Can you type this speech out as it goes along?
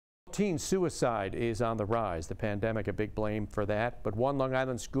Teen suicide is on the rise. The pandemic a big blame for that. But one Long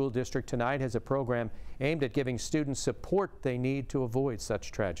Island school district tonight has a program aimed at giving students support they need to avoid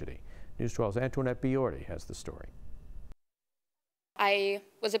such tragedy. News 12's Antoinette Biordi has the story. I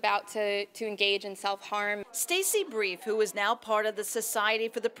was about to engage in self-harm. Stacy Brief, who is now part of the Society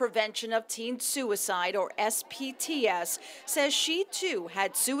for the Prevention of Teen Suicide, or SPTS, says she too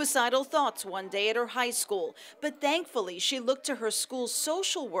had suicidal thoughts one day at her high school, but thankfully she looked to her school's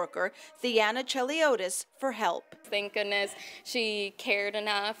social worker, Theana Cheliotis, for help. Thank goodness she cared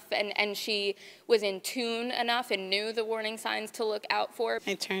enough and she was in tune enough and knew the warning signs to look out for.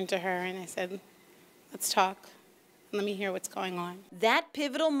 I turned to her and I said, "Let's talk. Let me hear what's going on." That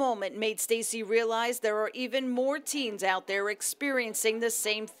pivotal moment made Stacy realize there are even more teens out there experiencing the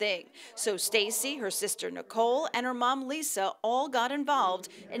same thing. So Stacy, her sister Nicole, and her mom Lisa all got involved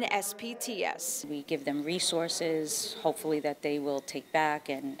in SPTS. We give them resources, hopefully that they will take back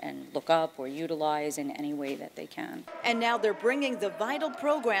and look up or utilize in any way that they can. And now they're bringing the vital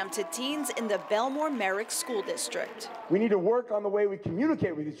program to teens in the Bellmore-Merrick School District. We need to work on the way we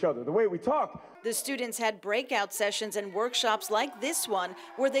communicate with each other, the way we talk. The students had breakout sessions and workshops like this one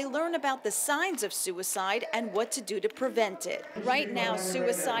where they learn about the signs of suicide and what to do to prevent it. Right now,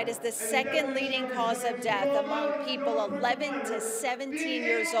 suicide is the second leading cause of death among people 11 to 17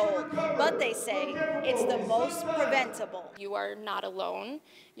 years old. But they say it's the most preventable. You are not alone.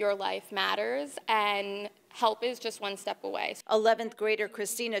 Your life matters, and help is just one step away. 11th grader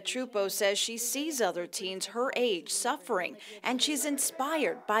Christina Trupo says she sees other teens her age suffering, and she's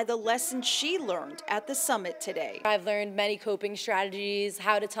inspired by the lessons she learned at the summit today. I've learned many coping strategies,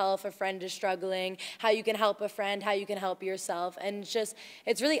 how to tell if a friend is struggling, how you can help a friend, how you can help yourself, and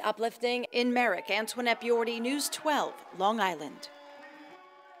it's really uplifting. In Merrick, Antoinette Biordi, News 12, Long Island.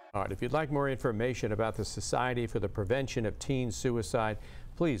 All right, if you'd like more information about the Society for the Prevention of Teen Suicide,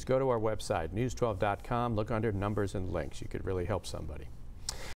 please go to our website, news12.com, look under numbers and links. You could really help somebody.